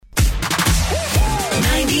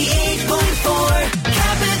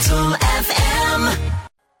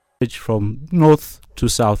from north to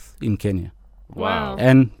south in Kenya. Wow.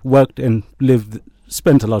 And worked and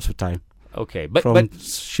spent a lot of time. Okay, from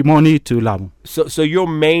Shimoni to Lamu. So your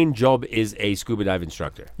main job is a scuba dive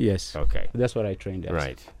instructor? Yes. Okay. That's what I trained as.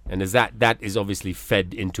 Right. And is that is obviously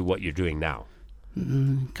fed into what you're doing now?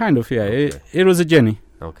 Kind of, yeah. Okay. It was a journey.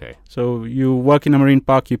 Okay. So you work in a marine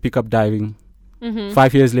park, you pick up diving.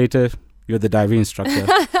 5 years later, you're the diving instructor.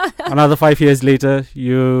 Another 5 years later,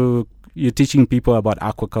 you're teaching people about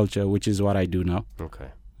aquaculture, which is what I do now. Okay.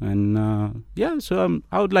 And so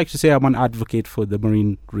I would like to say I'm an advocate for the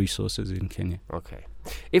marine resources in Kenya. Okay.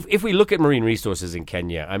 If we look at marine resources in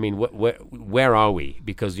Kenya, I mean, where are we?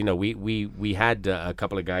 Because, you know, we had a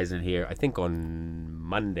couple of guys in here, I think on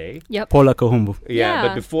Monday. Yep. Paula Kahumbu. Yeah,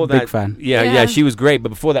 but before that... Big fan. Yeah, she was great. But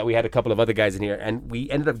before that, we had a couple of other guys in here. And we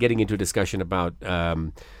ended up getting into a discussion about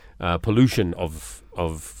pollution of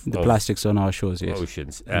plastics on our shores, yes.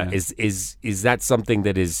 Oceans. Is that something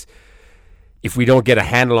that is... If we don't get a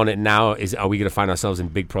handle on it now, are we going to find ourselves in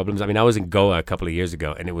big problems? I mean, I was in Goa a couple of years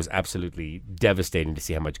ago, and it was absolutely devastating to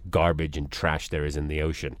see how much garbage and trash there is in the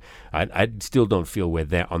ocean. I still don't feel we're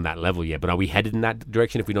there on that level yet, but are we headed in that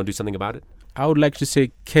direction if we don't do something about it? I would like to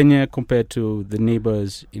say Kenya, compared to the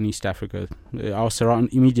neighbors in East Africa, our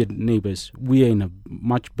immediate neighbors, we are in a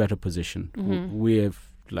much better position. We have,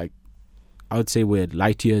 I would say we're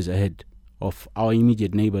light years ahead of our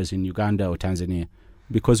immediate neighbors in Uganda or Tanzania,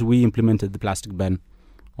 because we implemented the plastic ban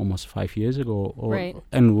almost 5 years ago, right.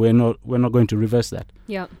 And we're not going to reverse that.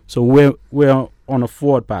 Yeah. So we're on a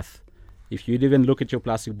forward path. If you even look at your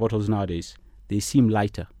plastic bottles nowadays, they seem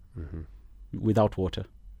lighter without water,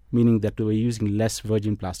 meaning that we're using less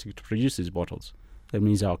virgin plastic to produce these bottles. That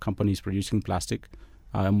means our companies producing plastic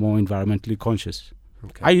are more environmentally conscious.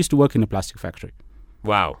 Okay. I used to work in a plastic factory.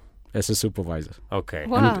 Wow. As a supervisor. Okay.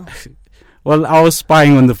 Wow. Well, I was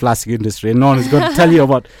spying on the plastic industry, and no one is going to tell you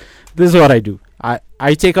about. This is what I do.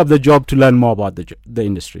 I take up the job to learn more about the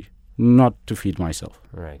industry, not to feed myself.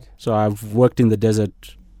 Right. So I've worked in the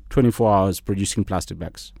desert 24 hours producing plastic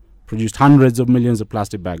bags, produced hundreds of millions of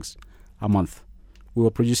plastic bags a month. We were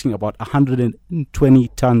producing about 120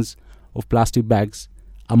 tons of plastic bags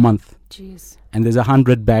a month. Jeez. And there's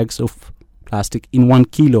 100 bags of plastic in 1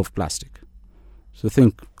 kilo of plastic. So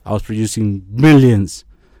think, I was producing millions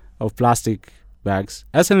of plastic bags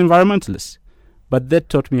as an environmentalist. But that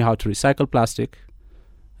taught me how to recycle plastic,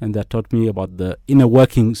 and that taught me about the inner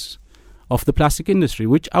workings of the plastic industry,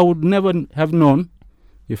 which I would never have known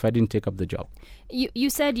if I didn't take up the job. You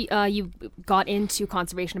said you got into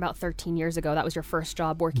conservation about 13 years ago. That was your first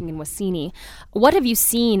job working in Wasini. What have you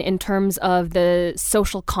seen in terms of the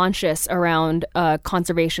social conscious around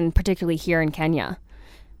conservation, particularly here in Kenya?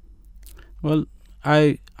 Well,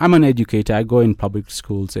 I'm an educator. I go in public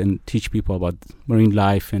schools and teach people about marine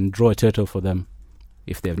life and draw a turtle for them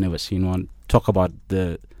if they've never seen one. Talk about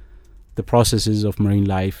the processes of marine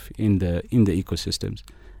life in the ecosystems.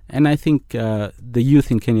 And I think the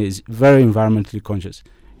youth in Kenya is very environmentally conscious.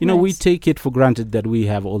 You know, we take it for granted that we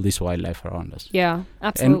have all this wildlife around us. Yeah,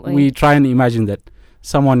 absolutely. And we try and imagine that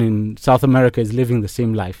someone in South America is living the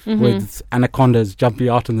same life with anacondas jumping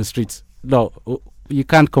out on the streets. No, you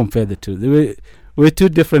can't compare the two. We're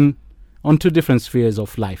on two different spheres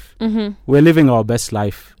of life. We're living our best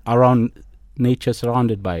life around nature,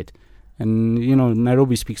 surrounded by it. And, you know,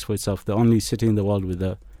 Nairobi speaks for itself, the only city in the world with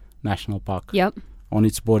a national park on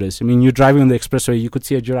its borders. I mean, you're driving on the expressway, you could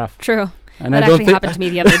see a giraffe. True. And that actually happened to me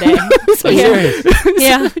the other day.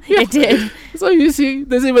 Yeah, it did. So you see,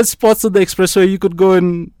 there's even spots on the expressway you could go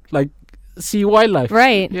and, see wildlife.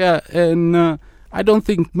 Right. Yeah, and I don't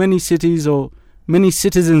think many cities or many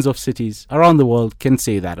citizens of cities around the world can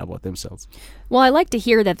say that about themselves. Well, I like to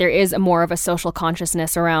hear that there is more of a social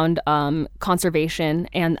consciousness around conservation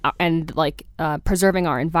and preserving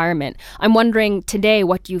our environment. I'm wondering today,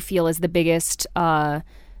 what do you feel is the biggest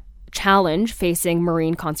challenge facing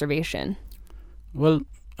marine conservation? Well,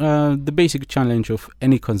 the basic challenge of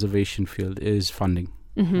any conservation field is funding.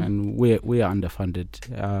 And we are underfunded.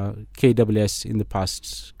 KWS in the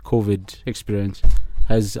past COVID experience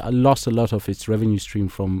has lost a lot of its revenue stream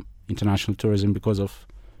from international tourism because of,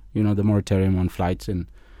 the moratorium on flights, and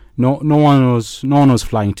no one was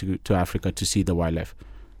flying to Africa to see the wildlife.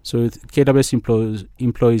 So KWS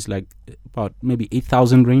employs about maybe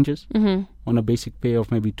 8,000 rangers on a basic pay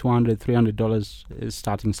of maybe $200, $300 is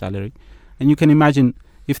starting salary. And you can imagine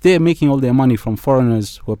if they're making all their money from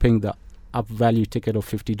foreigners who are paying the up value ticket of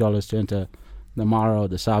 $50 to enter the Mara or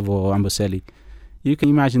the Savo or Amboseli, you can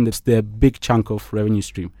imagine that's their big chunk of revenue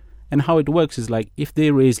stream. And how it works is if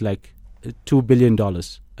they raise $2 billion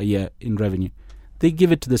a year in revenue, they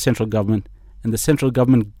give it to the central government, and the central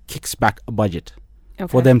government kicks back a budget.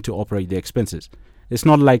 for them to operate the expenses. It's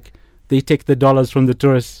not like they take the dollars from the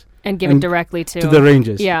tourists and give it directly to the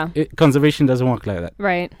rangers. Yeah. Conservation doesn't work like that.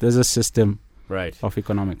 Right. There's a system right. of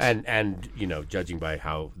economics. And judging by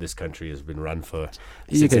how this country has been run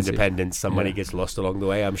since independence, some money gets lost along the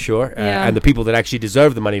way, I'm sure. And the people that actually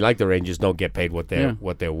deserve the money, like the rangers, don't get paid what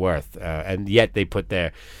they're worth. And yet they put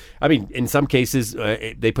in some cases,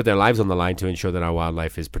 they put their lives on the line to ensure that our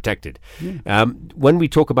wildlife is protected. Yeah. When we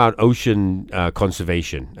talk about ocean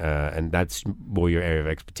conservation, and that's more your area of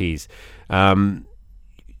expertise,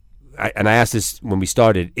 I asked this when we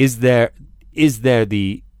started, is there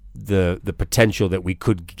the potential that we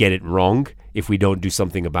could get it wrong if we don't do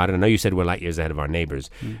something about it? I know you said we're light years ahead of our neighbors,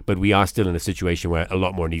 but we are still in a situation where a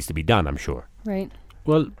lot more needs to be done, I'm sure. Right.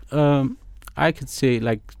 Well, I could say,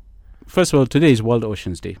 first of all, today is World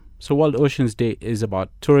Oceans Day. So World Oceans Day is about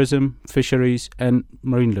tourism, fisheries, and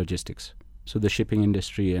marine logistics. So the shipping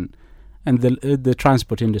industry and the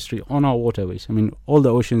transport industry on our waterways. I mean, all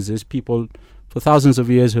the oceans is people for thousands of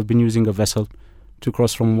years have been using a vessel to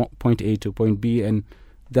cross from point A to point B, and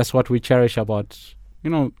that's what we cherish about,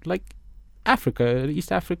 Africa,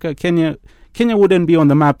 East Africa, Kenya. Kenya wouldn't be on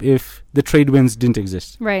the map if the trade winds didn't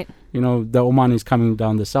exist. Right. The Oman is coming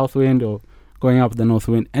down the south wind or going up the north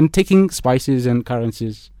wind and taking spices and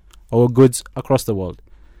currencies or goods across the world.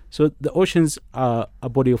 So the oceans are a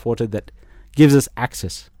body of water that gives us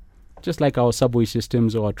access, just like our subway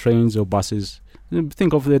systems or our trains or buses.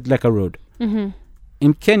 Think of it like a road. Mm-hmm.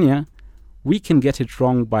 In Kenya, we can get it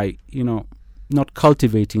wrong by, not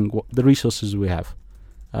cultivating the resources we have.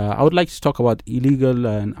 I would like to talk about illegal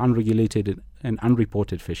and unregulated and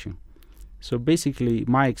unreported fishing. So basically,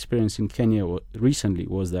 my experience in Kenya recently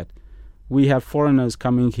was that we have foreigners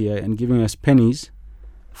coming here and giving us pennies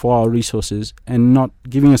for our resources and not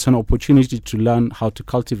giving us an opportunity to learn how to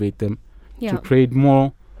cultivate them to create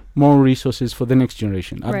more resources for the next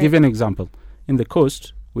generation. I'll give you an example. In the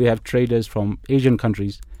coast, we have traders from Asian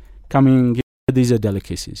countries coming. These are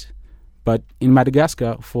delicacies. But in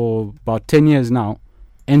Madagascar, for about 10 years now,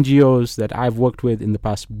 NGOs that I've worked with in the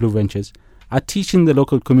past, Blue Ventures, are teaching the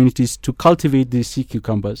local communities to cultivate these sea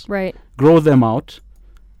cucumbers, grow them out,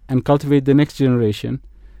 and cultivate the next generation,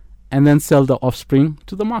 and then sell the offspring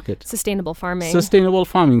to the market. Sustainable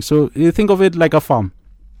farming. So you think of it like a farm,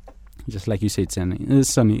 just like you said,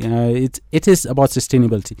 Soni. It is about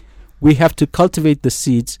sustainability. We have to cultivate the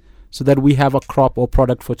seeds so that we have a crop or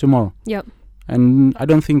product for tomorrow. Yep. And I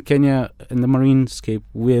don't think Kenya in the marine scape,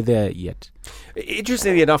 we're there yet.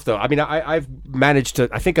 Interestingly enough, though, I mean, I've managed to,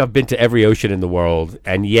 I think I've been to every ocean in the world,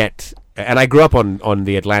 and I grew up on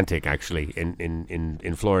the Atlantic, actually,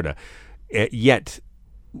 in Florida. Yet,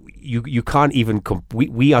 you can't even,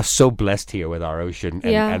 we are so blessed here with our ocean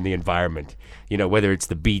and the environment, whether it's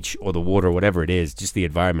the beach or the water, whatever it is, just the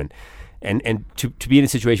environment. And to be in a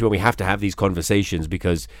situation where we have to have these conversations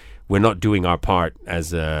because we're not doing our part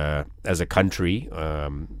as a country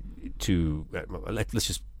let's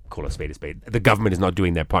just call a spade a spade. The government is not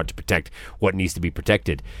doing their part to protect what needs to be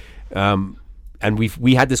protected. And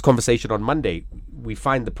we had this conversation on Monday. We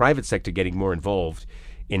find the private sector getting more involved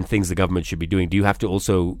in things the government should be doing. Do you have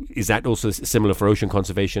to is that also similar for ocean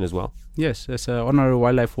conservation as well? Yes, as an honorary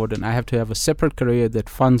wildlife warden, I have to have a separate career that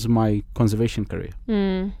funds my conservation career.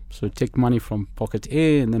 So take money from pocket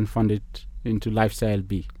A and then fund it into lifestyle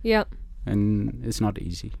B. Yep. And it's not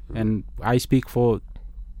easy. And I speak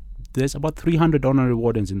there's about 300 honorary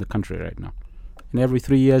wardens in the country right now. And every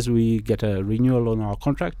 3 years we get a renewal on our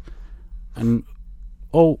contract. And,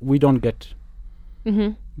 we don't get.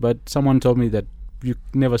 Mm-hmm. But someone told me that you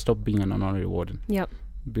never stop being an honorary warden. Yep.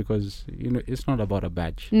 Because, it's not about a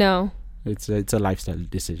badge. No. It's a lifestyle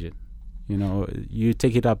decision. You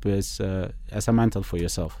take it up as a mantle for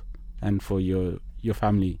yourself and for your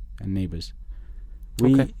family and neighbors.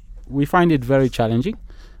 We find it very challenging,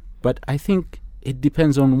 but I think it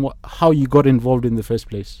depends on how you got involved in the first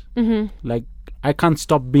place. Mm-hmm. Like, I can't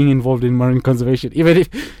stop being involved in marine conservation, even if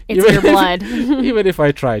it's in your blood. Even if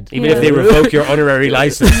I tried, even if they revoke your honorary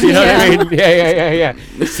license, you know what I mean? Yeah.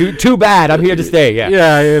 Too bad. I'm here to stay.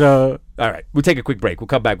 Yeah. All right, we'll take a quick break. We'll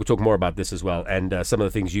come back. We'll talk more about this as well, and some of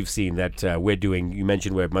the things you've seen that we're doing. You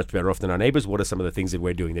mentioned we're much better off than our neighbors. What are some of the things that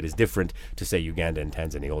we're doing that is different to, say, Uganda and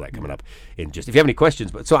Tanzania? All that coming up in just. If you have any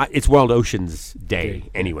questions, it's World Oceans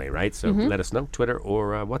Day anyway, right? So let us know, Twitter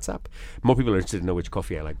or WhatsApp. More people are interested to know which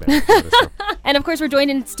coffee I like better. And of course, we're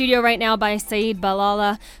joined in studio right now by Saeed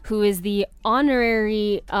Balal, who is the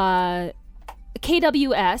honorary KWS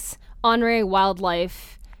Honorary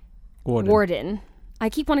Wildlife Warden. I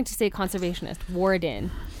keep wanting to say conservationist, warden.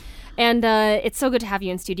 And it's so good to have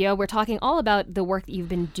you in studio. We're talking all about the work that you've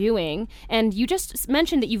been doing. And you just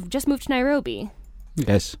mentioned that you've just moved to Nairobi.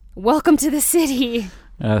 Yes. Welcome to the city.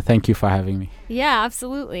 Thank you for having me. Yeah,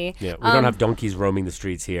 absolutely. Yeah, we don't have donkeys roaming the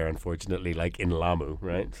streets here, unfortunately, like in Lamu,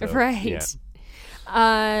 right? So, Right.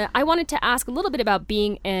 yeah. I wanted to ask a little bit about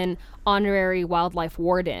being an honorary wildlife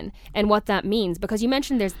warden and what that means, because you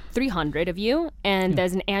mentioned there's 300 of you and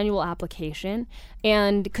there's an annual application.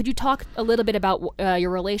 And could you talk a little bit about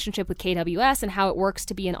your relationship with KWS and how it works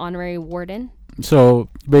to be an honorary warden? So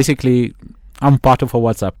basically, I'm part of a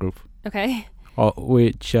WhatsApp group, Okay.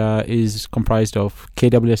 which is comprised of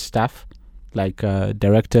KWS staff, like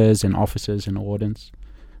directors and officers and wardens,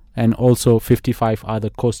 and also 55 other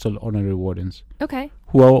coastal honorary wardens, Okay.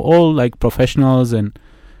 who are all like professionals and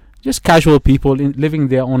just casual people living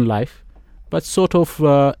their own life, but sort of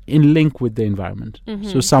in link with the environment.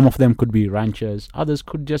 So some of them could be ranchers, others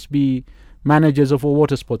could just be managers of a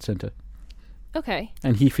water sports center, Okay.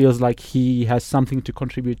 and he feels like he has something to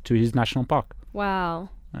contribute to his national park. Wow.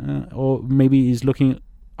 Or maybe he's looking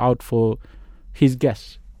out for his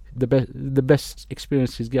guests. The best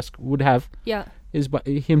experience his guests would have Yeah. is by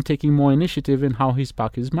him taking more initiative in how his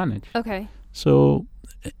park is managed. Okay. So,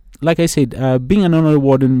 like I said, being an honorary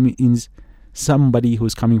warden means somebody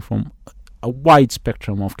who's coming from a wide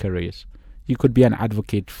spectrum of careers. You could be an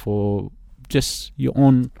advocate for just your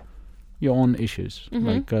own issues,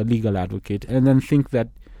 like a legal advocate, and then think that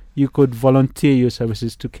you could volunteer your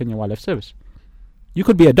services to Kenya Wildlife Service. You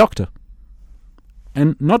could be a doctor,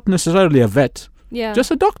 and not necessarily a vet, Yeah.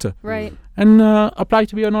 just a doctor, Right. and apply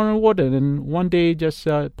to be an honorary warden, and one day just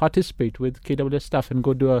participate with KWS staff and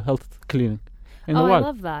go do a health clinic in the I wild.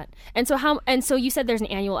 love that. And so you said there's an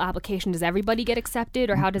annual application. Does everybody get accepted,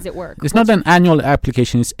 or how does it work? It's not an annual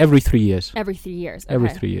application; it's every 3 years. Every 3 years. Every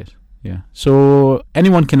Okay. 3 years. Yeah. So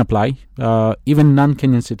anyone can apply, even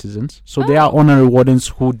non-Kenyan citizens. So there are honorary wardens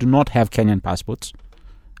who do not have Kenyan passports,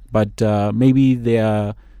 but maybe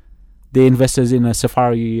they're investors in a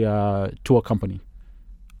safari tour company,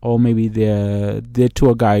 or maybe they're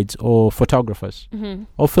tour guides or photographers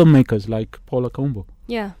or filmmakers like Paula Kaumbo.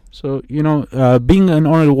 Yeah. So being an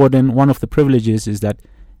honorary warden, one of the privileges is that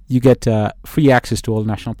you get free access to all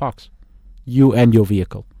national parks, you and your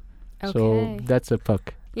vehicle. Okay. So that's a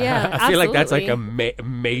perk. Yeah. I feel like that's like absolutely. a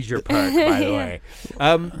major perk, by the way.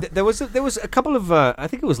 There was a couple of I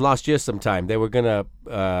think it was last year sometime. They were gonna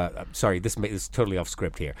sorry, this is totally off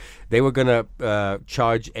script here. They were gonna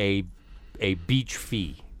charge a beach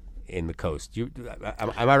fee in the coast.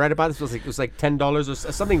 Am I right about this? It was like $10 or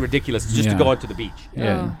something ridiculous just to Yeah. go onto the beach.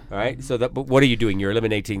 Yeah. All right. So but what are you doing? You're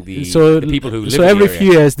eliminating the people who live So in every the area.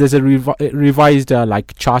 few years there's a revised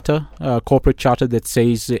like charter, corporate charter that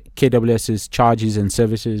says KWS's charges and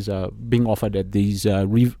services being offered at these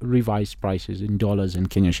revised prices in dollars and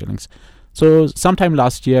Kenyan shillings. So sometime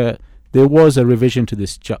last year there was a revision to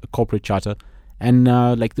this corporate charter, and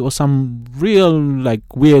like there was some real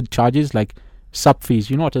like weird charges like sub fees.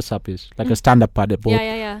 You know what a sub is? Like a stand-up paddle board.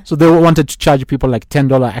 Yeah. So they wanted to charge people like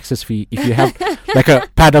 $10 access fee if you have like a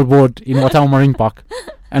paddle board in Watamu Marine Park.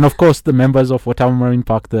 And of course, the members of Watamu Marine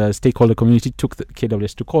Park, the stakeholder community, took the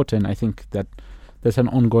KWS to court, and I think that there's an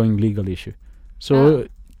ongoing legal issue. So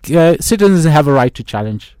citizens have a right to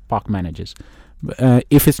challenge park managers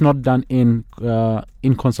if it's not done in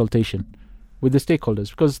consultation with the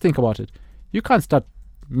stakeholders. Because think about it, you can't start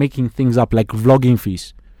making things up like vlogging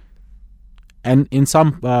fees. And in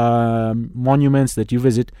some monuments that you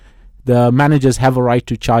visit, the managers have a right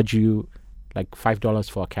to charge you like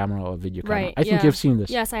 $5 for a camera or a video camera. Right. I think you've seen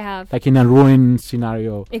this. Yes, I have. Like in a ruin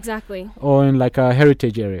scenario Exactly. or in like a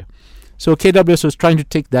heritage area. So KWS was trying to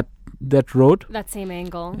take that road. That same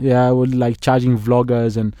angle. Yeah, with like charging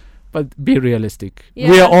vloggers but be realistic. Yeah.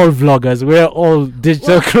 We are all vloggers. We are all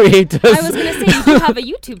digital creators. I was going to say, you do have a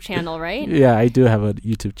YouTube channel, right? Yeah, I do have a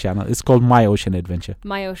YouTube channel. It's called My Ocean Adventure.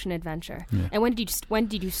 My Ocean Adventure. Yeah. And when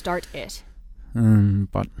did you start it?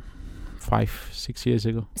 About 5-6 years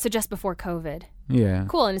ago. So just before COVID. Yeah.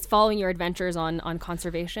 Cool. And it's following your adventures on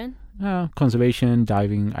conservation? Conservation,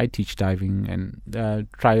 diving. I teach diving and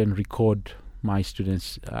try and record my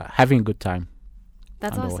students having a good time.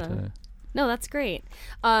 That's underwater. awesome. No, that's great.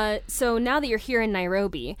 So now that you're here in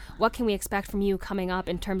Nairobi, what can we expect from you coming up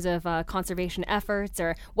in terms of conservation efforts,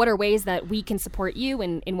 or what are ways that we can support you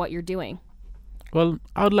in what you're doing? Well,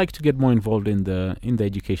 I would like to get more involved in the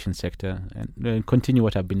education sector and continue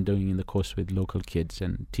what I've been doing in the course with local kids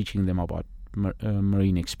and teaching them about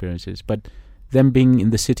marine experiences. But them being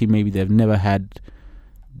in the city, maybe they've never had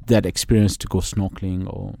that experience to go snorkeling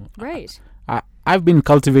or... Right. I've been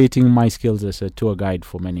cultivating my skills as a tour guide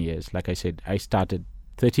for many years. Like I said, I started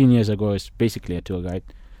 13 years ago as basically a tour guide.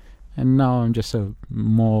 And now I'm just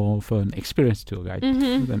more of an experienced tour guide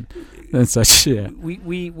than such. Yeah.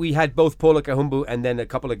 We had both Paula Kahumbu and then a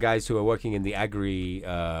couple of guys who are working in the agri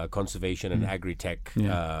conservation and agri-tech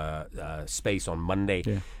space on Monday.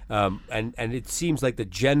 Yeah. And it seems like the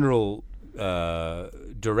general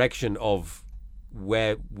direction of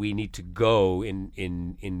where we need to go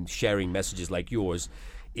in sharing messages like yours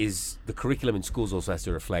is the curriculum in schools also has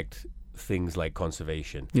to reflect things like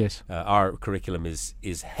conservation. Yes. Our curriculum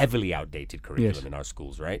is heavily outdated curriculum in our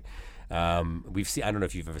schools, right? We've seen, I don't know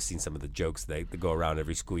if you've ever seen some of the jokes that go around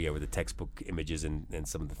every school year with the textbook images and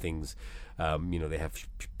some of the things, they have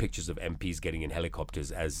pictures of MPs getting in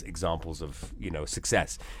helicopters as examples of,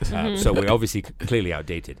 success. So we're obviously clearly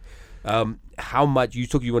outdated. How much you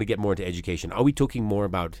want to get more into education? Are we talking more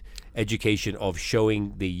about education of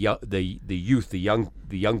showing the youth, the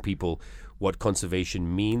young people, what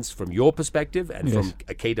conservation means from your perspective and from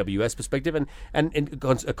a KWS perspective and a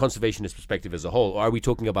conservationist perspective as a whole? Or are we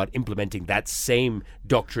talking about implementing that same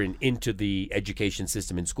doctrine into the education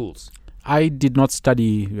system in schools? I did not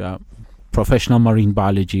study professional marine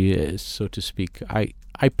biology, so to speak. I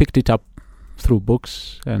picked it up through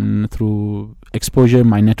books and through exposure in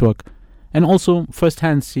my network, and also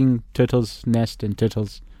firsthand seeing turtles nest and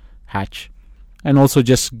turtles hatch. And also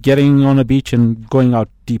just getting on a beach and going out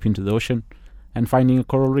deep into the ocean and finding a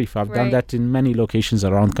coral reef. I've done that in many locations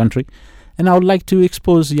around the country. And I would like to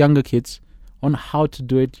expose younger kids on how to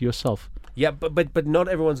do it yourself. Yeah, but not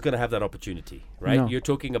everyone's going to have that opportunity, right? No. You're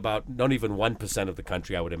talking about not even 1% of the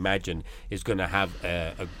country, I would imagine, is going to have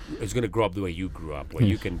is going to grow up the way you grew up, where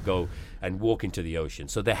you can go and walk into the ocean.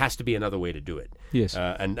 So there has to be another way to do it. Yes.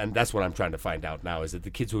 And that's what I'm trying to find out now, is that the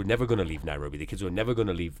kids who are never going to leave Nairobi, the kids who are never going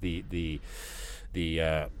to leave the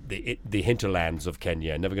hinterlands of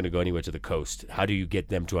Kenya, never going to go anywhere to the coast. How do you get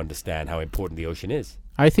them to understand how important the ocean is?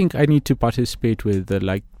 I think I need to participate with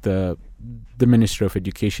the Ministry of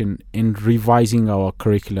Education in revising our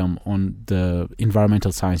curriculum on the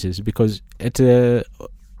environmental sciences, because at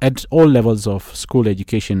all levels of school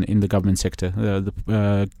education in the government sector,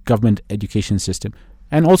 the government education system,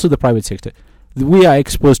 and also the private sector, we are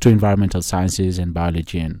exposed to environmental sciences and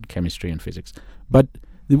biology and chemistry and physics, but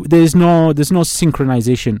there's no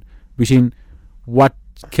synchronization between what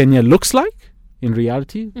Kenya looks like in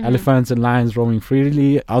reality, elephants and lions roaming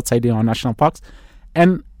freely outside in our national parks,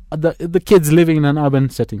 and the kids living in an urban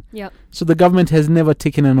setting. Yep. So the government has never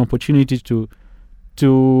taken an opportunity to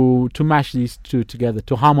mash these two together,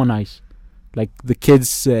 to harmonize, like the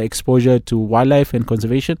kids' exposure to wildlife and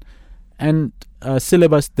conservation, and a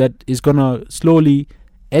syllabus that is gonna slowly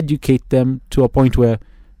educate them to a point where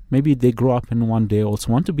maybe they grow up and one day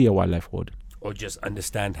also want to be a wildlife warden. Or just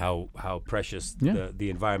understand how precious the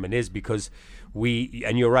environment is, because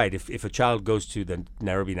and you're right, if a child goes to the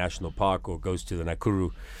Nairobi National Park or goes to the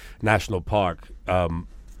Nakuru National Park,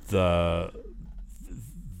 the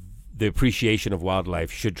appreciation of wildlife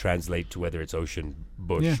should translate to whether it's ocean,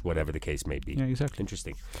 bush, whatever the case may be. Yeah, exactly.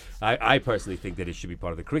 Interesting. I personally think that it should be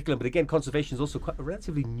part of the curriculum, but again, conservation is also quite a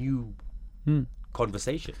relatively new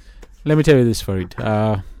conversation. Let me tell you this, Farid.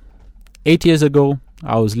 8 years ago,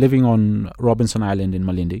 I was living on Robinson Island in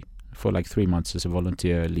Malindi for like 3 months as a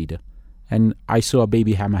volunteer leader. And I saw a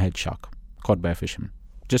baby hammerhead shark caught by a fisherman,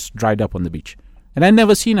 just dried up on the beach. And I'd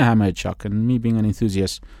never seen a hammerhead shark. And me being an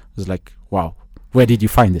enthusiast was like, wow, where did you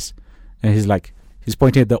find this? And he's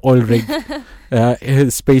pointing at the oil rig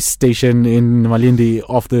space station in Malindi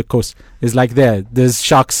off the coast. It's like there's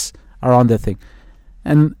sharks around that thing.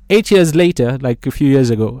 And 8 years later, like a few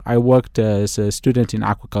years ago, I worked as a student in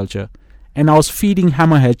aquaculture. And I was feeding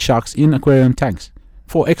hammerhead sharks in aquarium tanks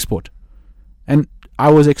for export. And I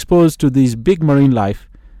was exposed to these big marine life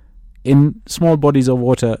in small bodies of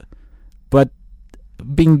water, but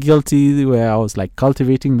being guilty where I was like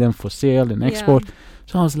cultivating them for sale and export.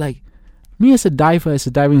 So I was like, me as a diver, as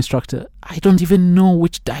a diving instructor, I don't even know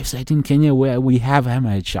which dive site in Kenya where we have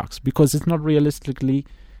hammerhead sharks, because it's not realistically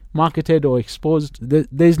marketed or exposed.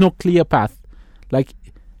 There's no clear path. Like,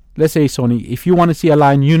 let's say, Soni, if you want to see a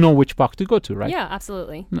lion, you know which park to go to, right? Yeah,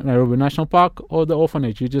 absolutely. Nairobi National Park or the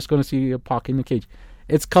orphanage. You're just going to see a park in a cage.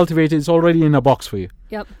 It's cultivated. It's already in a box for you.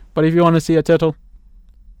 Yep. But if you want to see a turtle,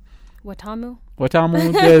 Watamu,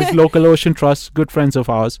 there's local ocean trusts, good friends of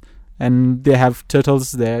ours, and they have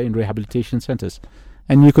turtles there in rehabilitation centers.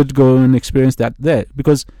 And you could go and experience that there.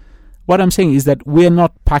 Because what I'm saying is that we're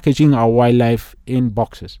not packaging our wildlife in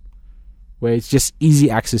boxes where it's just easy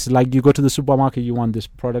access. Like you go to the supermarket, you want this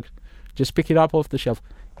product, just pick it up off the shelf.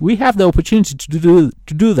 We have the opportunity to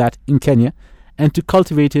do that in Kenya and to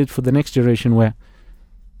cultivate it for the next generation, where,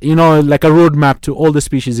 like a roadmap to all the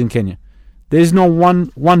species in Kenya. There is no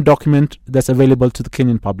one document that's available to the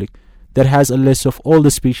Kenyan public that has a list of all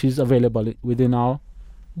the species available within our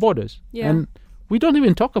borders. Yeah. And we don't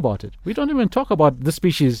even talk about it. We don't even talk about the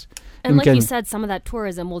species And in like Kenya. you said, some of that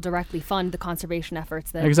tourism will directly fund the conservation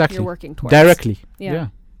efforts that Exactly. you're working towards. Directly. Yeah. Yeah.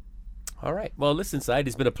 All right. Well, listen, Saeed,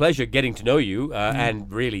 it's been a pleasure getting to know you.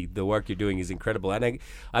 And really, the work you're doing is incredible. And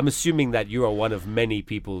I'm assuming that you are one of many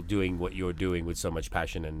people doing what you're doing with so much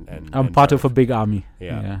passion. And I'm part of a big army.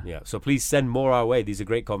 Yeah. So please send more our way. These are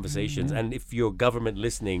great conversations. And if you're government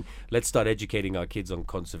listening, let's start educating our kids on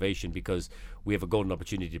conservation, because we have a golden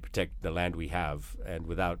opportunity to protect the land we have. And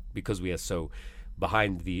because we are so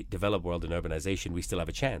behind the developed world in urbanization, we still have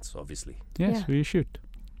a chance, obviously. Yes, Yeah. we should.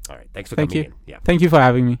 All right. Thanks for Thank coming you. in. Yeah. Thank you for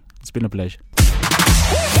having me. It's been a pleasure.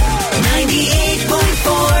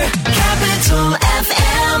 98.4 Capital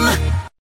FM.